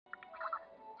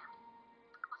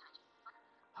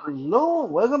Hello,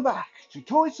 welcome back to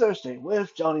Toy Thursday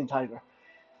with Johnny Tiger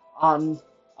on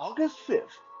August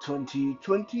 5th,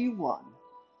 2021.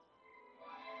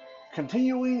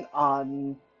 Continuing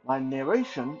on my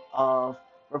narration of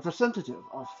representative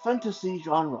of fantasy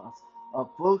genres of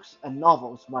books and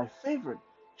novels, my favorite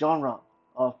genre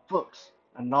of books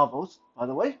and novels, by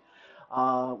the way.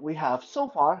 We have so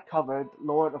far covered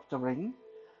Lord of the Ring,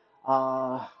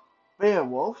 uh,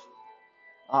 Beowulf,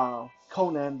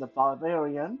 Conan the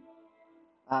Barbarian,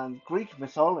 and Greek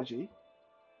mythology.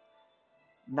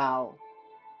 Now,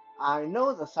 I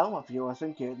know that some of you are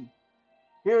thinking,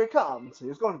 here it comes,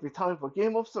 it's going to be time for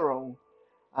Game of Thrones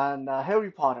and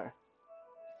Harry Potter.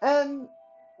 And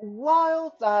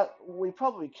while that we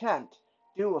probably can't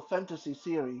do a fantasy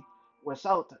series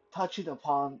without touching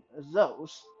upon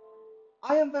those,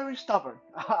 I am very stubborn.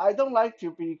 I don't like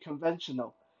to be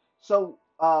conventional. So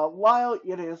while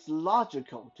it is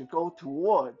logical to go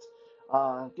towards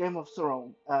Game of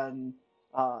Thrones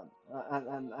uh,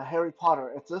 and Harry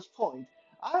Potter at this point,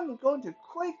 I'm going to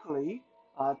quickly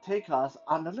take us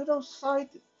on a little side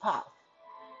path.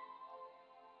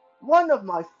 One of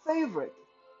my favorite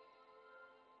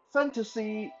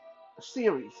fantasy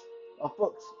series of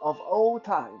books of all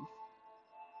time,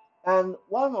 and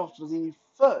one of the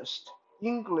first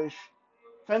English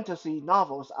fantasy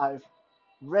novels I've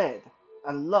read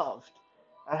and loved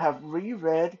and have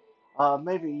reread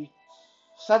maybe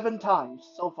 7 times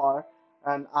so far,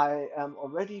 and I am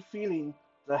already feeling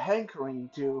the hankering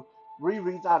to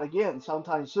reread that again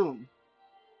sometime soon,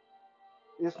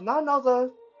 is none other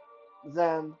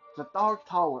than The Dark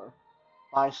Tower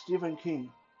by Stephen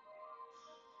King.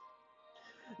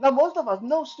 Now, most of us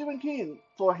know Stephen King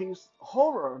for his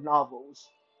horror novels,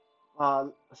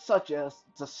 such as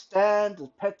The Stand,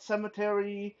 The Pet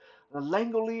Cemetery, The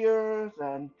Langoliers,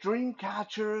 and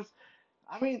Dreamcatchers.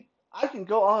 I mean, I can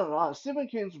go on and on. Stephen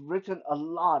King's written a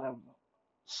lot of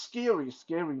scary,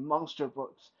 scary monster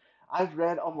books. I've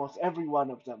read almost every one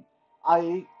of them.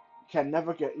 I can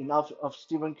never get enough of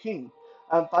Stephen King.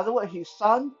 And by the way, his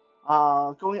son,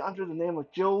 going under the name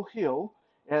of Joe Hill,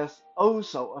 is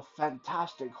also a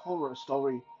fantastic horror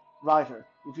story writer.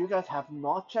 If you guys have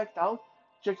not check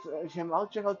him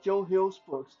out. Check out Joe Hill's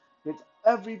books. It's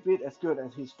every bit as good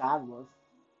as his dad was.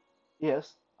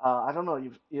 Yes. I don't know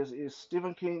if is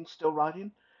Stephen King still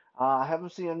writing. I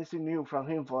haven't seen anything new from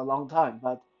him for a long time,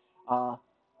 but uh,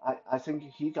 I think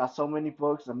he got so many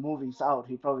books and movies out,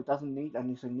 he probably doesn't need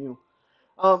anything new.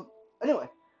 Um, anyway,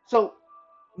 so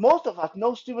most of us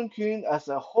know Stephen King as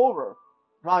a horror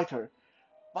writer,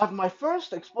 but my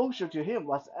first exposure to him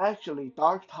was actually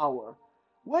Dark Tower,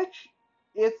 which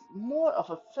is more of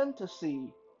a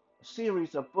fantasy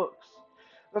series of books.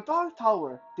 The Dark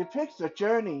Tower depicts the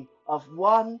journey of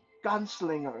one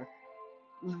gunslinger,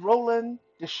 Roland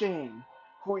Deschain,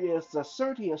 who is the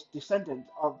 30th descendant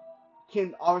of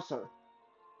King Arthur.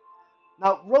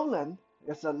 Now, Roland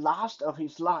is the last of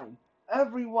his line.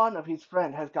 Every one of his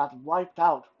friends has got wiped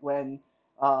out when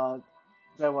uh,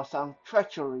 there was some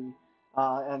treachery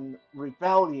and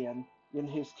rebellion in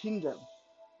his kingdom.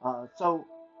 So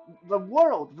the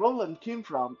world Roland came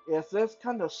from is this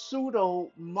kind of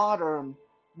pseudo modern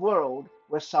world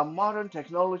with some modern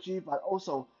technology, but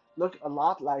also look a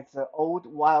lot like the old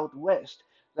Wild West.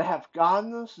 They have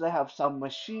guns, they have some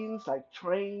machines like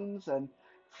trains and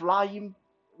flying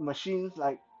machines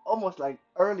like almost like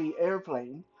early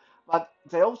airplane, but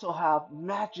they also have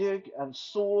magic and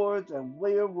swords and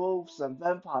werewolves and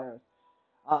vampires.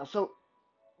 So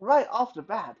right off the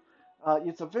bat,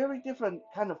 it's a very different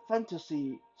kind of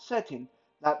fantasy setting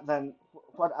than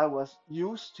what I was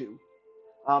used to.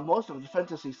 Most of the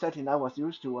fantasy setting I was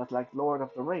used to was like Lord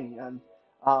of the Ring and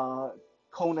uh,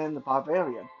 Conan the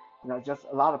Barbarian. Just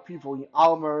a lot of people in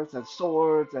armors and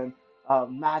swords and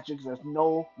magic. There's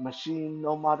no machine,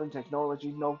 no modern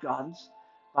technology, no guns.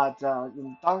 But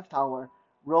in Dark Tower,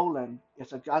 Roland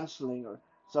is a gunslinger,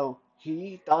 so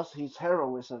he does his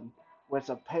heroism with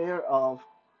a pair of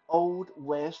Old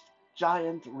West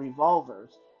giant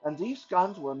revolvers. And these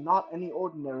guns were not any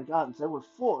ordinary guns. They were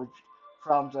forged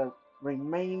from the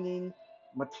remaining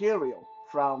material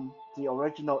from the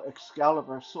original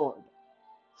Excalibur sword.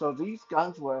 So these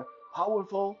guns were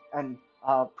powerful and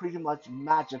pretty much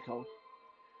magical.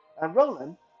 And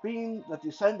Roland, being the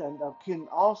descendant of King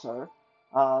Arthur,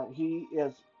 he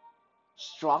is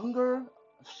stronger,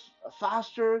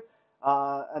 faster,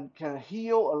 and can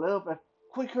heal a little bit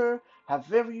quicker, have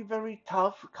very, very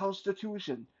tough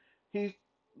constitution. He's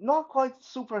not quite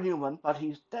superhuman, but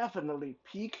he's definitely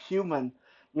peak human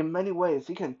in many ways.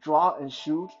 He can draw and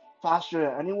shoot faster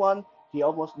than anyone. He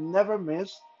almost never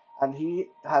misses, and he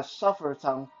has suffered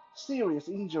some serious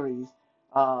injuries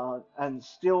and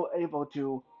still able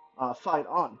to fight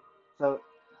on. So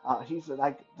he's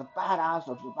like the badass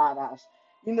of the badass.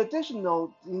 In addition,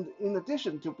 though, in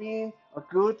addition to being a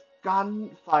good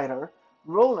gunfighter,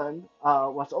 Roland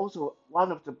was also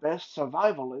one of the best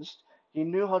survivalists. He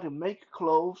knew how to make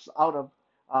clothes out of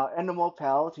animal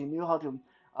pelts. He knew how to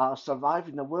survive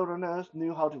in the wilderness,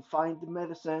 knew how to find the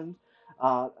medicine,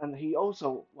 and he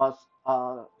also was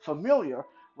familiar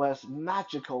with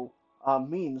magical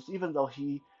means, even though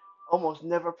he almost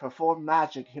never performed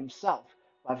magic himself.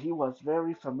 But he was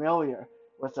very familiar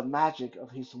with the magic of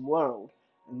his world,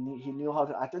 and he knew how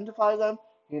to identify them.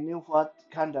 He knew what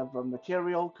kind of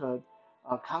material could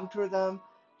counter them.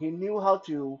 He knew how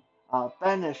to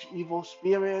banish evil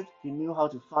spirits. He knew how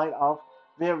to fight off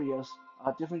various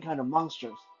different kind of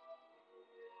monsters.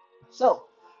 So,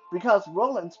 because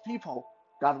Roland's people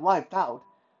got wiped out,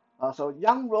 so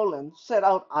young Roland set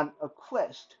out on a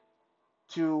quest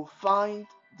to find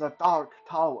the Dark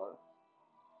Tower.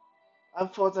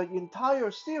 And for the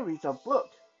entire series of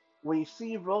books, we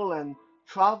see Roland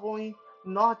traveling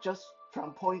not just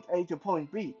from point A to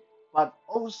point B, but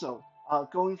also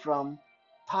going from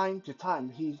time to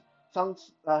time.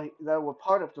 There were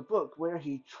part of the book where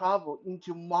he traveled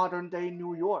into modern day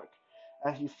New York,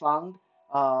 and he found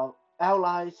uh,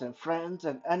 allies and friends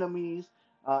and enemies,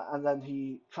 and then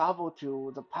he traveled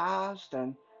to the past,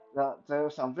 and there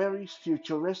are some very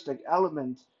futuristic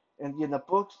elements in the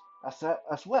books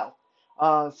as well.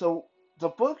 So the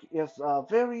book is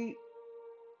very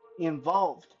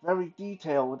involved, very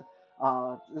detailed.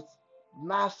 This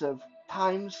massive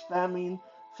time-spanning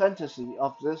fantasy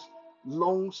of this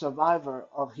lone survivor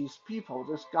of his people,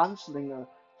 this gunslinger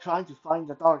trying to find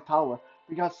the Dark Tower.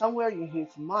 Because somewhere in his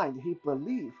mind, he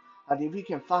believed that if he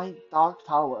can find Dark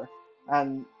Tower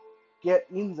and get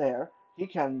in there, he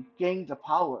can gain the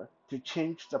power to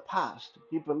change the past.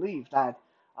 He believed that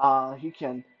he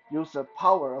can use the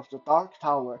power of the Dark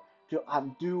Tower to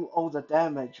undo all the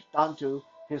damage done to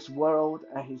his world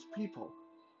and his people.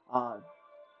 Uh,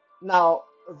 Now,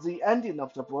 the ending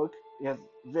of the book is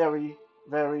very,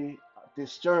 very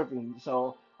disturbing,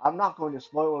 so I'm not going to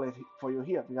spoil it for you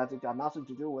here because it got nothing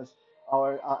to do with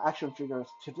our action figures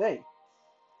today.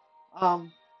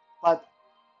 Um, but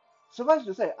suffice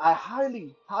to say, I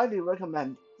highly, highly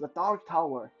recommend the Dark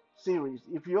Tower series.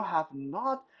 If you have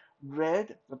not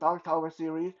read the Dark Tower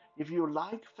series, if you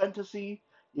like fantasy,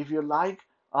 if you like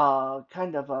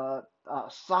kind of a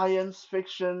science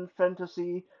fiction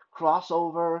fantasy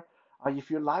crossover,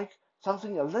 if you like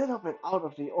something a little bit out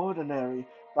of the ordinary,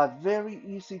 but very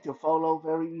easy to follow,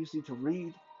 very easy to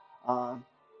read, uh,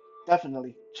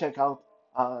 definitely check out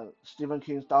Stephen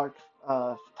King's Dark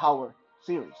Tower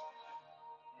series.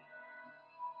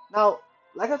 Now,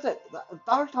 like I said,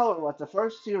 Dark Tower was the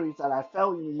first series that I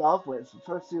fell in love with, the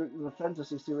first series, the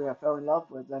fantasy series I fell in love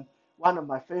with, and one of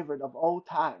my favorite of all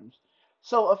times.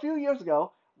 So a few years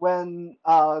ago, when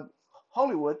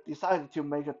Hollywood decided to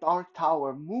make a Dark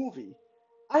Tower movie,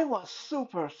 I was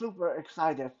super, super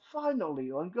excited.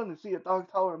 Finally, I'm going to see a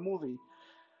Dark Tower movie.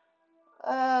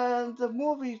 And the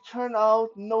movie turned out,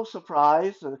 no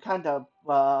surprise, kind of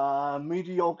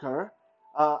mediocre.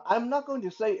 I'm not going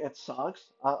to say it sucks.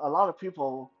 A lot of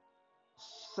people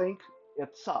think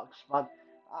it sucks, but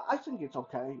I think it's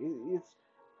okay.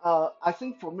 I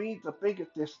think for me, the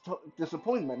biggest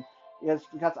disappointment is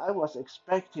because I was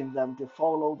expecting them to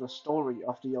follow the story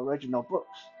of the original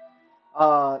books.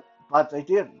 Uh, but they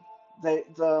didn't.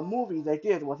 The movie they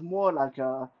did was more like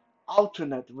a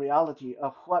alternate reality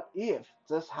of what if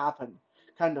this happened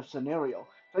kind of scenario.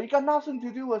 So it got nothing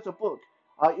to do with the book.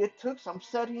 It took some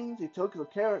settings, it took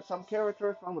some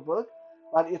characters from the book,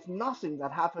 but it's nothing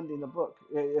that happened in the book.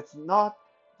 It's not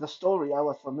the story I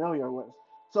was familiar with.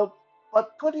 So,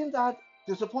 but putting that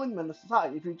disappointment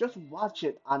aside, if you just watch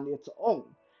it on its own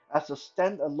as a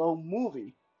standalone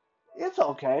movie, it's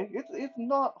okay. It's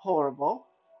not horrible.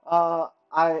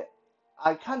 I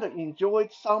kind of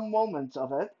enjoyed some moments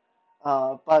of it,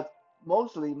 but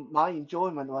mostly my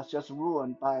enjoyment was just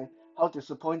ruined by how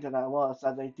disappointed I was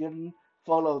that they didn't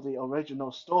follow the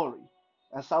original story,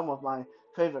 and some of my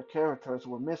favorite characters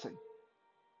were missing.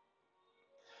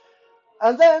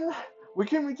 And then we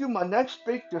came into my next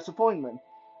big disappointment.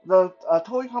 The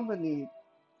toy company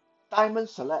Diamond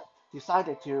Select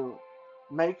decided to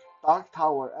make Dark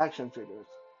Tower action figures.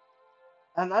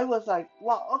 And I was like,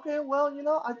 well, okay, well,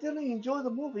 I didn't enjoy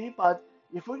the movie, but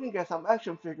if we can get some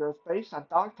action figures based on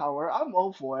Dark Tower, I'm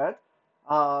all for it,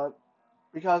 uh,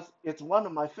 because it's one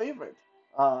of my favorite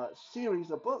series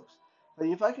of books. But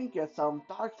if I can get some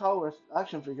Dark Tower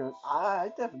action figures, I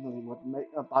definitely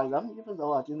would buy them, even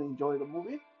though I didn't enjoy the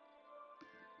movie.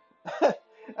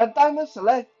 And Diamond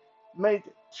Select made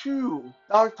two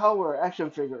Dark Tower action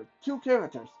figures, two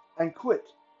characters, and quit.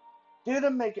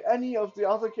 Didn't make any of the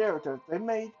other characters. They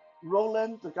made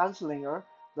Roland the Gunslinger,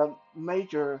 the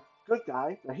major good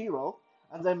guy, the hero,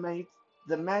 and they made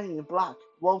the Man in Black,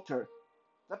 Walter,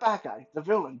 the bad guy, the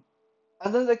villain.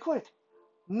 And then they quit.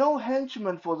 No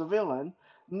henchman for the villain,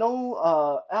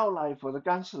 no ally for the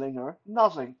gunslinger,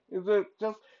 nothing.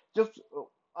 Just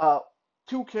uh,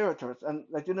 two characters, and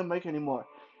they didn't make any more.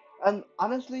 And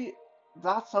honestly,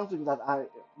 that's something that I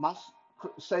must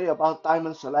say about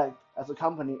Diamond Select as a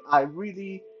company. I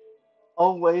really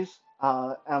always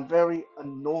am very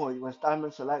annoyed with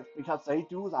Diamond Select because they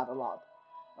do that a lot.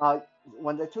 Uh,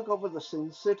 when they took over the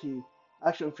Sin City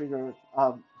action figure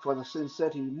for the Sin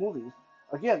City movies,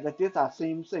 again they did that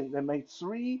same thing. They made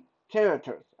three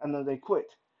characters and then they quit.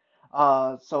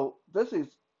 So this is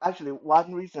actually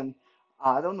one reason.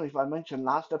 I don't know if I mentioned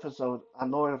last episode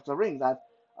on Lord of the Ring that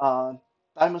uh,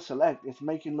 Diamond Select is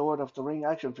making Lord of the Ring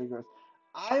action figures.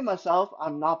 I myself,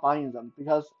 I'm not buying them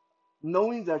because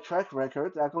knowing their track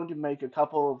record, they're going to make a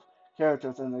couple of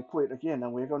characters and they quit again,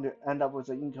 and we're going to end up with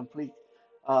an incomplete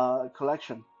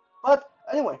collection. But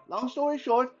anyway, long story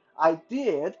short, I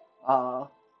did uh,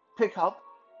 pick up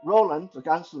Roland the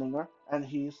Gunslinger and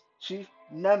his chief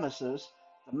nemesis,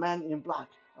 the Man in Black.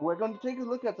 And we're going to take a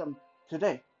look at them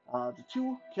today. The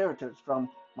two characters from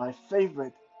my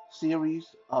favorite series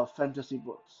of fantasy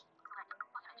books.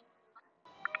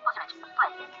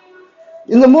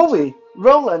 In the movie,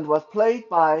 Roland was played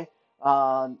by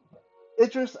uh,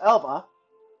 Idris Elba,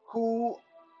 who,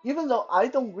 even though I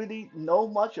don't really know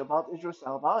much about Idris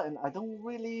Elba and I don't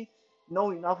really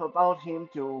know enough about him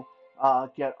to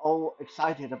get all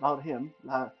excited about him,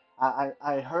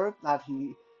 I heard that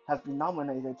he has been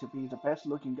nominated to be the best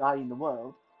looking guy in the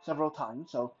world several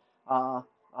times. So uh,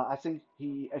 I think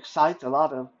he excites a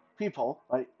lot of people.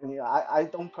 But I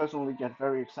don't personally get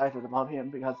very excited about him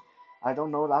because I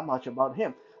don't know that much about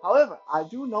him. However, I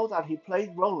do know that he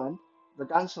played Roland, the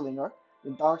gunslinger,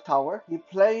 in Dark Tower. He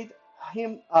played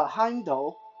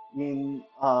Heimdall in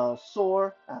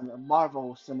Thor and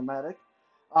Marvel Cinematic.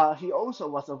 He also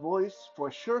was a voice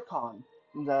for Shere Khan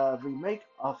in the remake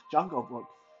of Jungle Book.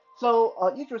 So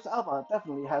Idris Elba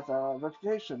definitely has a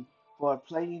reputation for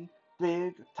playing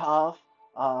big, tough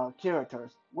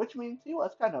characters, which means he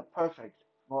was kind of perfect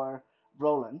for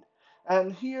Roland.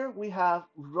 And here we have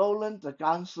Roland the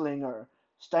Gunslinger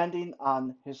standing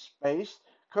on his space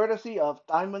courtesy of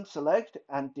Diamond Select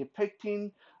and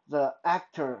depicting the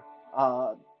actor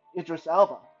Idris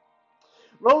Elba.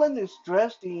 Roland is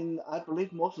dressed in, I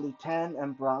believe, mostly tan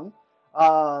and brown.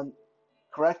 Uh,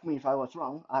 Correct me if I was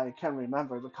wrong. I can't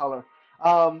remember the color.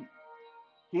 Um,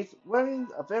 he's wearing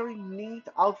a very neat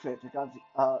outfit. He got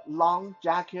a long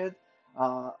jacket,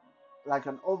 uh, like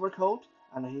an overcoat,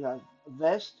 and he has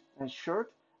vest and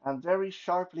shirt and very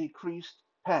sharply creased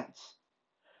pants.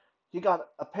 He got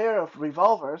a pair of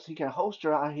revolvers he can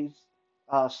holster on his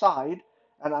side,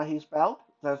 and on his belt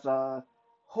there's a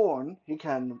horn he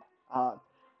can uh,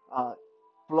 uh,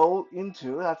 blow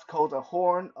into. That's called the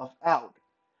Horn of Eld.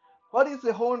 What is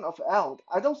the Horn of Eld?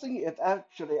 I don't think it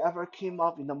actually ever came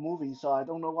up in the movie, so I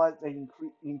don't know why they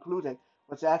included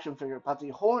with the action figure. But the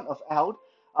Horn of Eld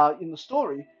in the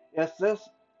story is this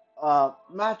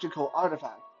magical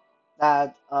artifact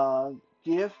that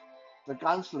give the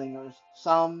gunslingers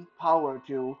some power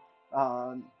to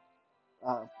uh,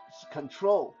 uh,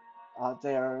 control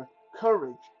their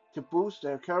courage, to boost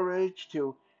their courage,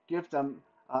 to give them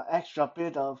extra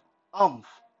bit of oomph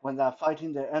when they're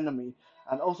fighting their enemy,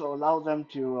 and also allow them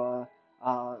to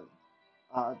uh,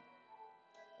 uh,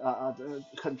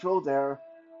 control their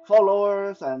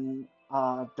followers and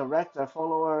direct their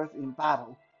followers in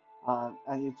battle.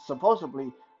 And it's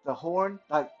supposedly the horn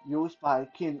that used by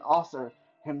King Arthur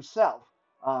himself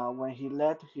when he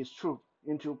led his troop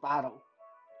into battle.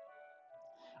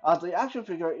 The action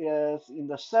figure is in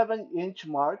the 7-inch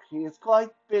mark. He is quite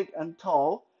big and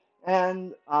tall,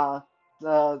 and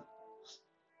the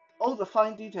all the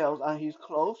fine details on his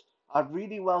clothes are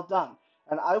really well done.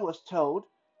 And I was told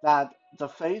that the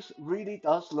face really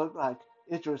does look like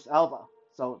Idris Elba.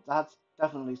 So that's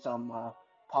definitely some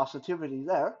positivity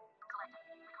there.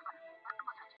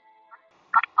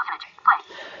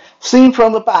 Seen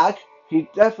from the back, he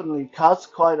definitely cuts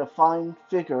quite a fine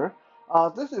figure.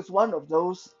 This is one of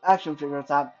those action figures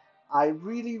that I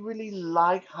really, really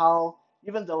like how,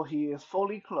 even though he is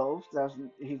fully clothed,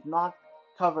 he's not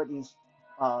covered in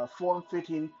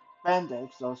form-fitting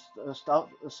spandex or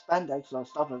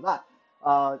stuff like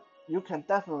that. You can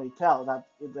definitely tell that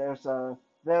there's a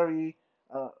very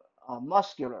uh,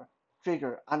 muscular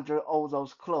figure under all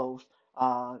those clothes,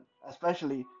 Uh,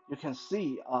 Especially you can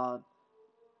see on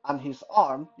his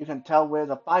arm, you can tell where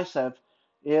the bicep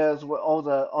is, where all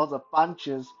the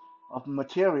bunches of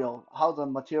material, how the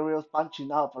material's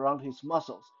bunching up around his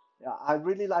muscles. Yeah, I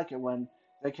really like it when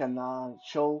they can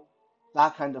show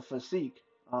that kind of physique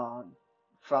uh,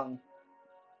 from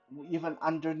even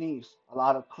underneath a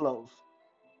lot of clothes.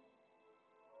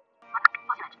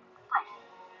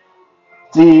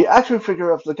 The action figure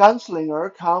of the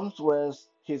gunslinger comes with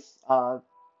his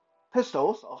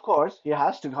pistols, of course, he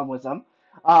has to come with them,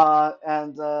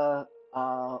 and the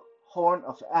horn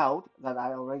of Eld that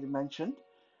I already mentioned.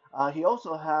 He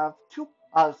also have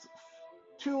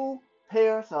two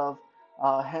pairs of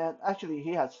hand. Actually,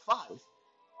 he has five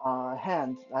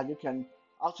hands that you can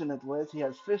alternate with. He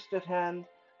has fisted hand,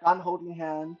 gun holding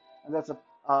hand, and there's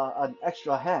an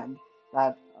extra hand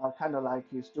that kind of like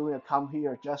he's doing a come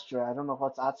here gesture. I don't know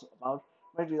what that's about.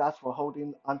 Maybe that's for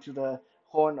holding onto the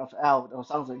horn of Eld or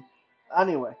something.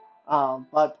 Anyway,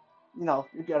 but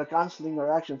you get a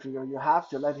gunslinger action figure, you have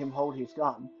to let him hold his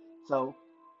gun. So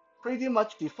pretty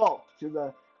much default to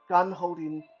the gun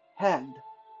holding hand.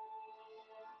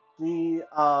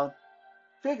 The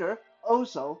figure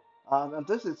also, and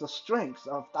this is the strength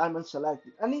of Diamond Select.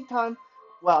 Anytime,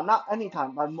 well, not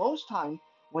anytime, but most time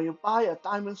when you buy a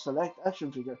Diamond Select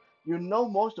action figure, you know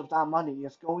most of that money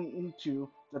is going into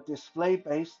the display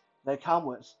base they come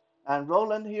with. And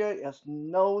Roland here is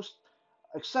no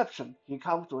exception. He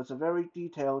comes with a very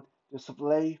detailed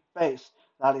display base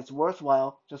that is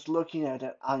worthwhile just looking at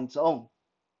it on its own.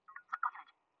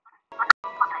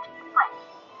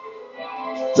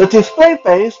 The display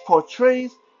base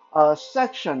portrays a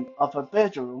section of a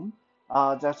bedroom.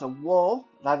 There's a wall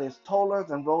that is taller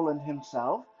than Roland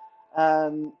himself,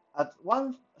 and at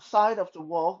one side of the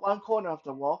wall, one corner of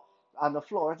the wall, on the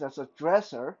floor, there's a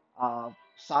dresser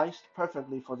sized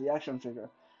perfectly for the action figure.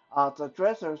 The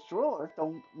dresser's drawers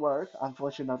don't work,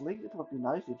 unfortunately. It would be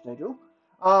nice if they do.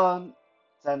 Um,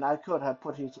 then I could have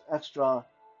put his extra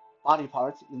body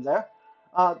parts in there.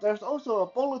 There's also a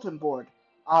bulletin board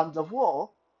on the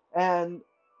wall, and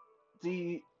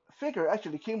the figure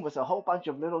actually came with a whole bunch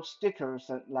of little stickers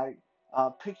and like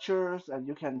pictures, and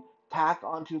you can tag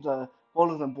onto the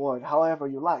bulletin board however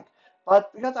you like.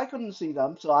 But because I couldn't see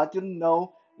them, so I didn't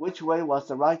know which way was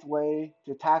the right way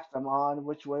to tag them on,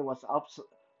 which way was up,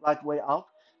 right way up.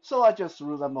 So I just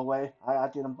threw them away. I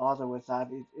didn't bother with that.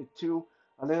 It too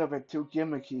a little bit too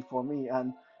gimmicky for me,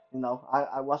 and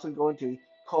I wasn't going to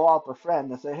call up a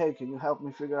friend and say, hey, can you help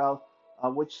me figure out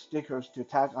which stickers to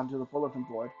tag onto the bulletin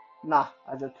board? Nah,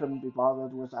 I just couldn't be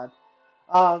bothered with that.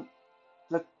 Uh,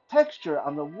 the texture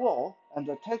on the wall and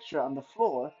the texture on the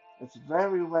floor is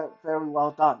very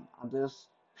well done on this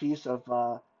piece of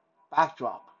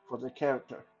backdrop for the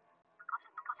character.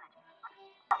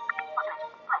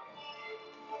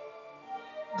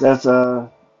 There's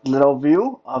a little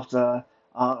view of the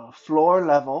floor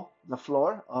level, the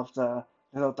floor of the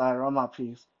little diorama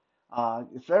piece.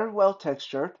 It's very well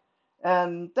textured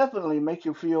and definitely make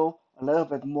you feel a little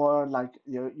bit more like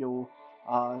you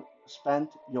spent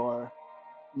your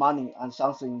money on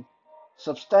something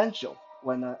substantial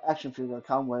when an action figure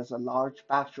comes with a large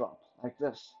backdrop like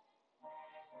this.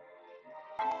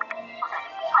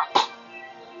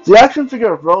 The action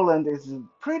figure of Roland is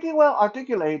pretty well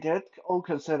articulated, all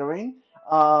considering.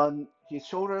 His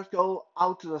shoulders go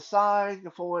out to the side,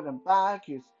 forward and back.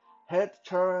 His head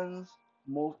turns,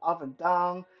 moves up and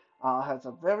down. Has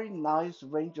a very nice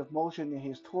range of motion in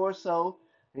his torso.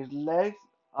 His legs,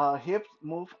 hips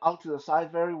move out to the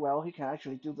side very well. He can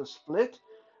actually do the split.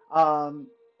 Um,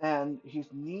 and his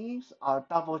knees are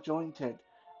double jointed,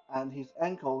 and his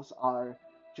ankles are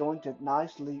jointed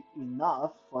nicely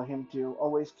enough for him to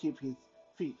always keep his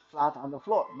feet flat on the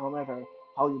floor, no matter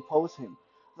how you pose him.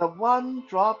 The one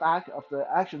drawback of the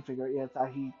action figure is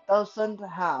that he doesn't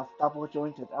have double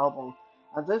jointed elbows,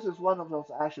 and this is one of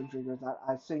those action figures that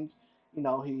I think,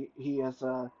 he is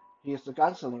a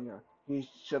gunslinger. He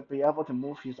should be able to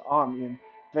move his arm in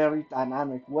very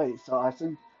dynamic ways. So I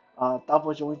think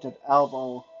double jointed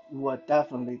elbow would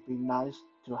definitely be nice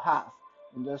to have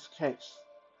in this case.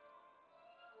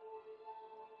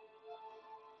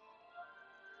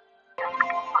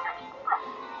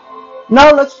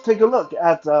 Now let's take a look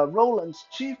at Roland's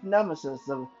chief nemesis,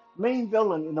 the main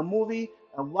villain in the movie,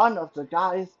 and one of the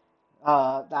guys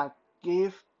that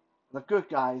gave the good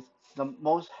guys the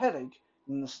most headache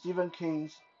in Stephen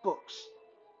King's books,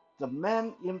 the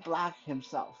Man in Black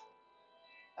himself.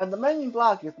 And the Man in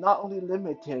Black is not only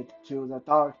limited to the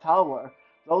Dark Tower.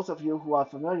 Those of you who are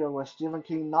familiar with Stephen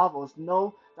King novels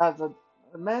know that the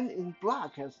Man in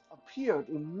Black has appeared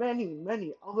in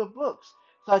many other books,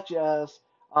 such as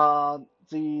Uh,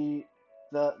 the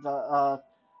the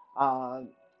uh,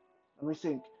 let me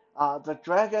think. The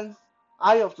dragon's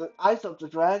eyes of the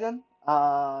dragon.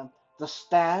 The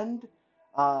stand.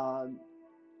 Uh,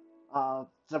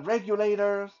 the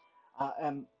regulators,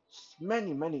 and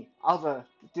many other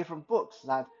different books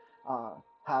that uh,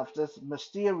 have this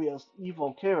mysterious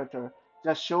evil character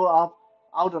that show up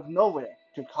out of nowhere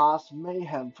to cause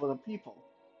mayhem for the people.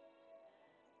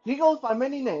 He goes by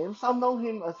many names. Some know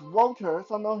him as Walter,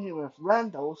 some know him as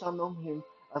Randall, some know him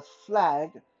as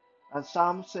Flag, and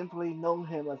some simply know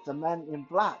him as the Man in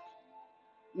Black.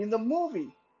 In the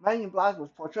movie, Man in Black was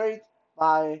portrayed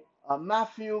by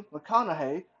Matthew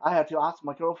McConaughey. I had to ask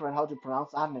my girlfriend how to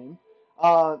pronounce that name.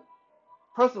 Uh,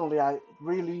 Personally, I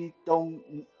really don't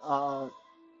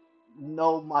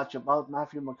know much about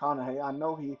Matthew McConaughey. I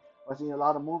know he was in a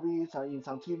lot of movies, in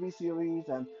some TV series,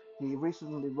 and he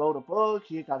recently wrote a book.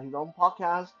 He got his own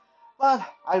podcast, but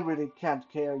I really can't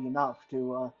care enough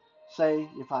to say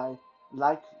if I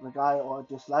like the guy or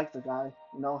dislike the guy.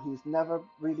 You know, he's never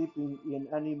really been in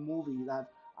any movie that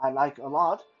I like a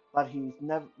lot, but he's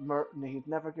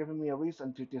never given me a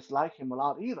reason to dislike him a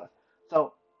lot either.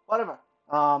 So whatever.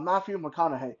 Matthew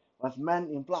McConaughey was Man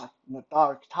in Black in the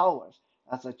Dark Towers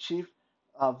as a chief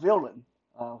villain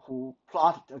who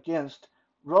plotted against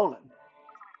Roland.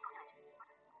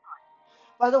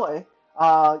 By the way,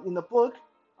 in the book,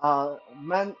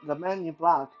 the Man in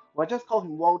Black, well, just call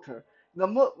him Walter.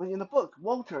 In the book,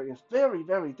 Walter is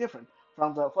very different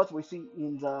from what we see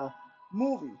in the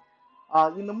movie.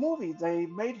 In the movie, they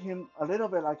made him a little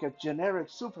bit like a generic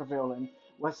supervillain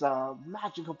with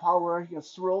magical power. He can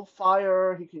throw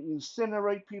fire, he can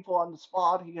incinerate people on the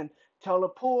spot, he can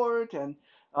teleport, and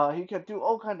he can do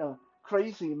all kind of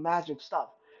crazy magic stuff.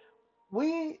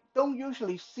 We don't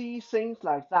usually see things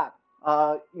like that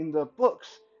in the books.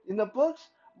 In the books,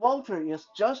 Walter is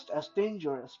just as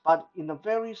dangerous, but in a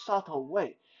very subtle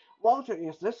way. Walter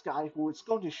is this guy who is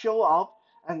going to show up,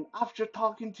 and after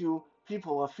talking to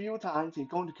people a few times, he's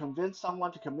going to convince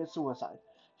someone to commit suicide.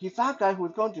 He's that guy who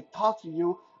is going to talk to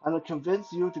you and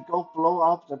convince you to go blow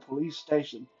up the police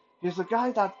station. He's the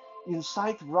guy that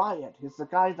incite riot. He's the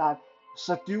guy that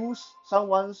seduce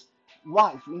someone's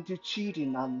wife into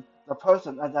cheating on the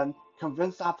person and then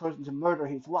convince that person to murder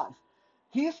his wife.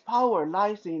 His power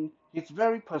lies in he's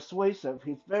very persuasive,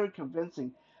 he's very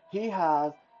convincing. He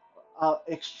has an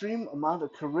extreme amount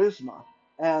of charisma,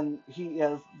 and he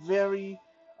is very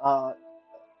uh,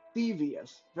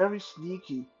 devious, very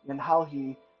sneaky in how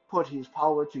he put his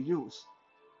power to use.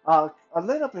 A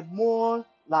little bit more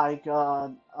like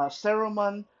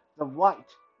Saruman the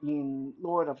White in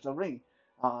Lord of the Ring,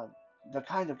 uh, the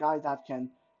kind of guy that can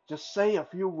just say a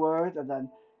few words and then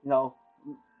you know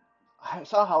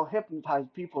somehow hypnotize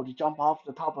people to jump off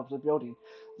the top of the building.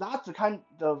 That's the kind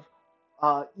of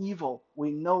evil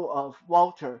we know of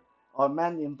Walter or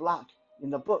Man in Black in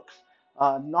the books.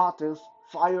 Not this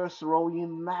fire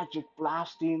throwing, magic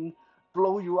blasting,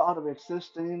 blow you out of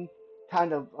existence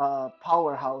kind of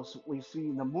powerhouse we see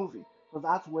in the movie. So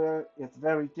that's where it's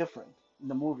very different in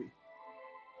the movie.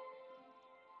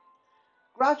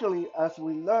 Gradually, as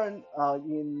we learn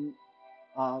in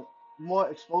uh, more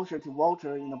exposure to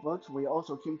Walter in the books, we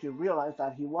also came to realize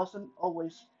that he wasn't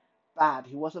always bad.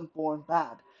 He wasn't born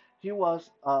bad. He was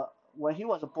when he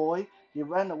was a boy, he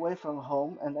ran away from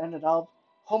home and ended up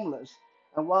homeless.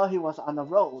 And while he was on the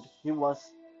road, he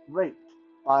was raped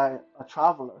by a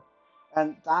traveler.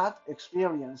 And that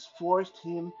experience forced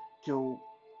him to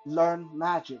learn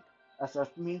magic as a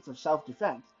means of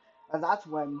self-defense. And that's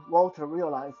when Walter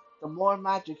realized the more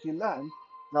magic he learned,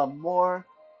 the more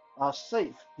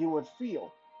safe he would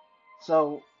feel.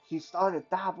 So he started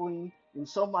dabbling in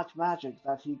so much magic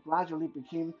that he gradually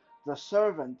became the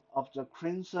servant of the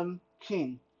Crimson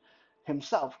King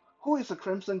himself. Who is the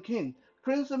Crimson King?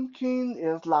 Crimson King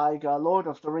is like Lord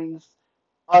of the Rings,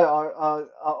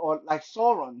 or like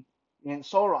Sauron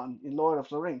in Lord of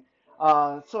the Ring,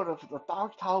 sort of the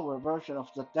Dark Tower version of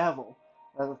the devil.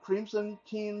 The Crimson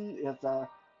King is the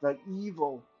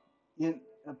evil in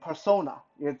persona.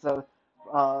 It's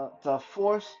the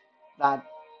force that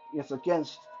is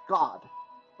against God.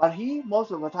 But he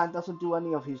most of the time doesn't do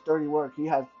any of his dirty work. He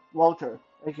has Walter,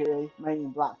 aka Man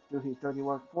in Black, do his dirty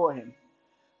work for him.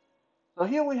 So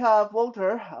here we have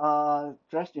Walter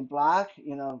dressed in black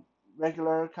in a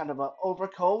regular kind of a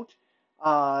overcoat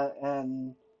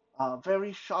and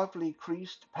very sharply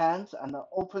creased pants and an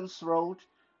open throat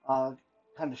uh,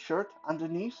 kind of shirt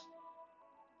underneath.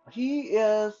 He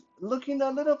is looking a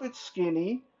little bit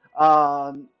skinny,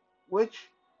 which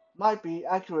might be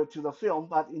accurate to the film,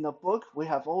 but in the book we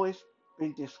have always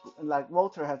been like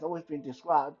Walter has always been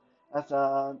described as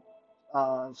a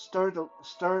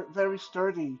very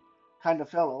sturdy kind of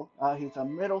fellow. He's a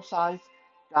middle-sized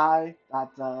guy that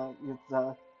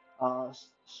is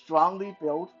strongly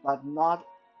built, but not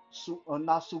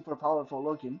super powerful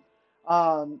looking.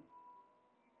 Um,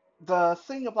 the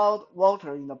thing about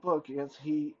Walter in the book is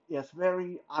he is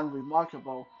very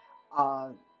unremarkable. Uh,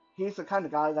 he's the kind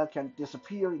of guy that can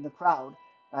disappear in the crowd,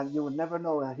 and you would never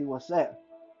know that he was there.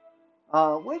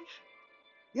 Which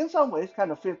in some ways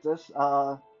kind of fit this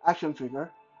action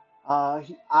figure.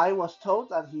 I was told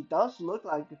that he does look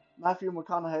like Matthew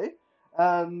McConaughey,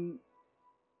 and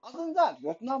other than that,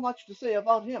 there's not much to say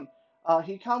about him.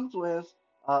 He comes with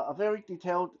a very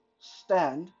detailed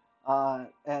stand,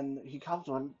 and he comes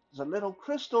with the little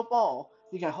crystal ball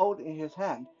he can hold in his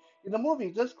hand. In the movie,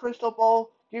 this crystal ball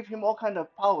gives him all kind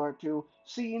of power to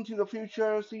see into the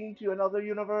future, see into another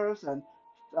universe, and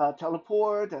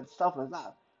teleport and stuff like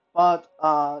that.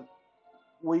 But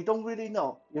we don't really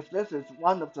know if this is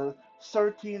one of the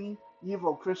 13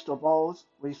 evil crystal balls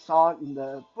we saw in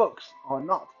the books or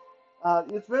not.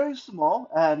 It's very small,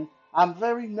 and I'm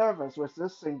very nervous with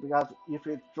this thing because if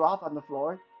it drops on the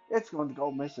floor, it's going to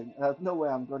go missing. There's no way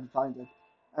I'm going to find it.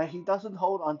 And he doesn't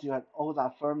hold onto it all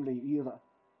that firmly either.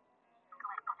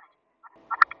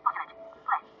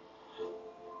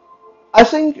 I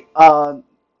think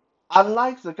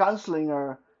unlike the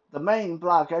gunslinger, the man in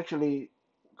black actually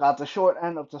got the short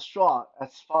end of the straw as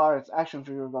far as action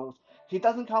figure goes. He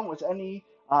doesn't come with any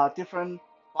different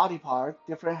body part,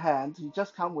 different hands. He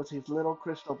just comes with his little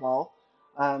crystal ball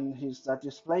and his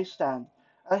display stand.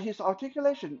 And his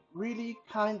articulation really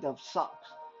kind of sucks.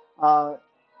 Uh,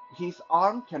 his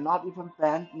arm cannot even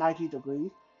bend 90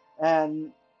 degrees,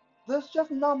 and there's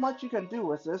just not much you can do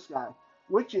with this guy,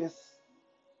 which is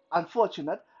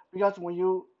unfortunate because when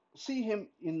you see him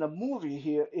in the movie,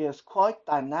 he is quite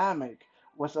dynamic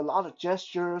with a lot of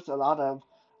gestures, a lot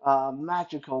of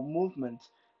magical movements.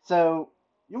 So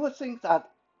you would think that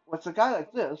with a guy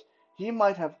like this, he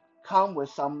might have come with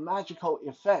some magical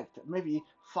effect, maybe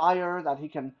fire that he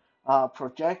can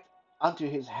project onto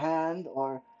his hand,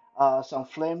 or some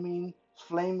flaming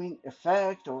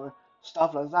effect, or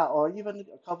stuff like that, or even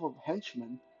a couple of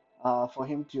henchmen for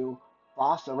him to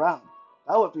boss around.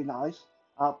 That would be nice.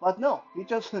 But no, it's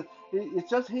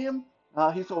just him.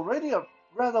 He's already a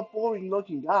rather boring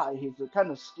looking guy. He's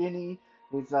kind of skinny.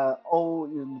 He's all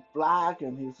in black,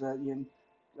 and he's in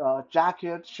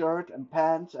jacket, shirt, and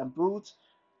pants and boots.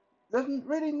 There's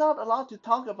really not a lot to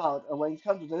talk about when it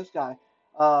comes to this guy.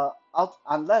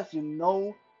 Unless you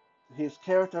know his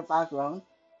character background,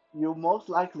 you most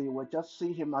likely would just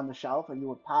see him on the shelf and you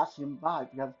would pass him by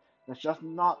because there's just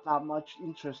not that much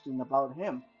interesting about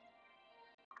him.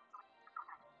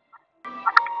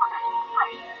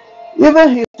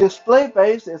 Even his display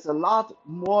base is a lot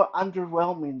more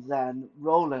underwhelming than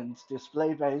Roland's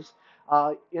display base.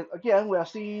 Again, we are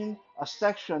seeing a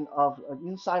section of an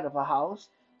inside of a house.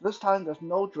 This time there's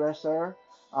no dresser,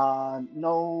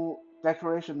 no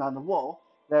decoration on the wall.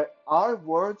 There are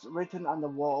words written on the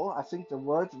wall. I think the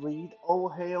words read, "Oh,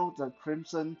 hail the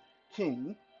Crimson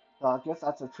King." I guess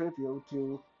that's a tribute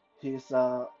to his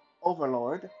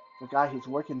overlord, the guy he's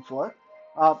working for.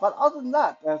 But other than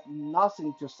that, there's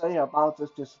nothing to say about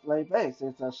this display base.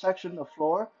 It's a section of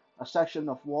floor, a section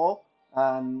of wall,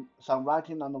 and some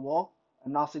writing on the wall,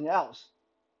 and nothing else.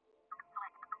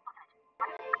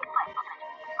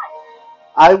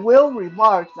 I will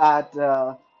remark that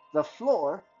the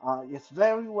floor is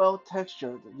very well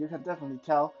textured. You can definitely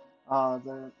tell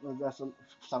there's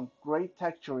some great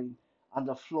texturing on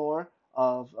the floor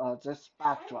of this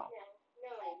backdrop.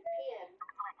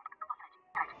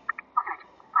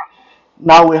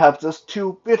 Now we have just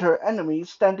two bitter enemies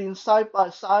standing side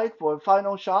by side for a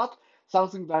final shot,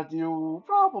 something that you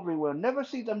probably will never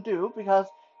see them do because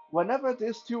whenever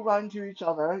these two run into each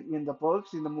other in the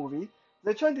books, in the movie,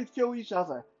 they try to kill each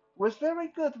other with very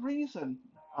good reason,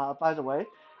 by the way.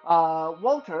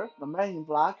 Walter, the man in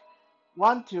black,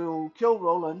 want to kill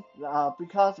Roland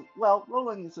because, well,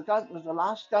 Roland is the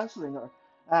last gunslinger,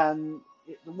 and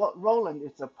Roland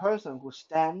is the person who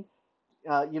stands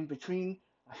in between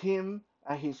him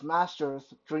and his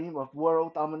master's dream of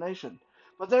world domination.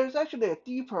 But there is actually a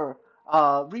deeper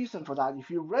reason for that. If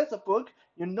you read the book,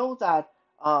 you know that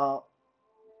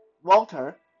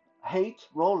Walter hates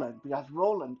Roland because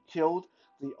Roland killed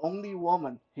the only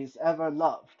woman he's ever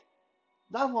loved.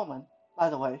 That woman, by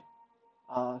the way,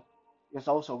 uh, is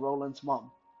also Roland's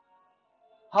mom.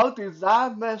 How did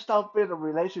that messed up bit of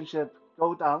relationship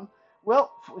go down?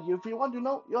 Well, if you want to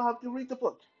know, you'll have to read the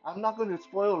book. I'm not going to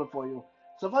spoil it for you.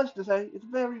 Suffice to say, it's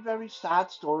a very, very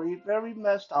sad story, very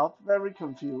messed up, very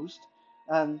confused,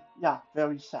 and yeah,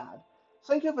 very sad.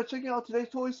 Thank you for checking out today's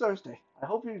Toys Thursday. I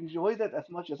hope you enjoyed it as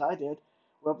much as I did.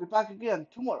 We'll be back again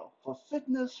tomorrow for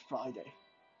Fitness Friday.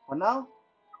 For now,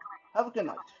 have a good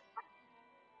night.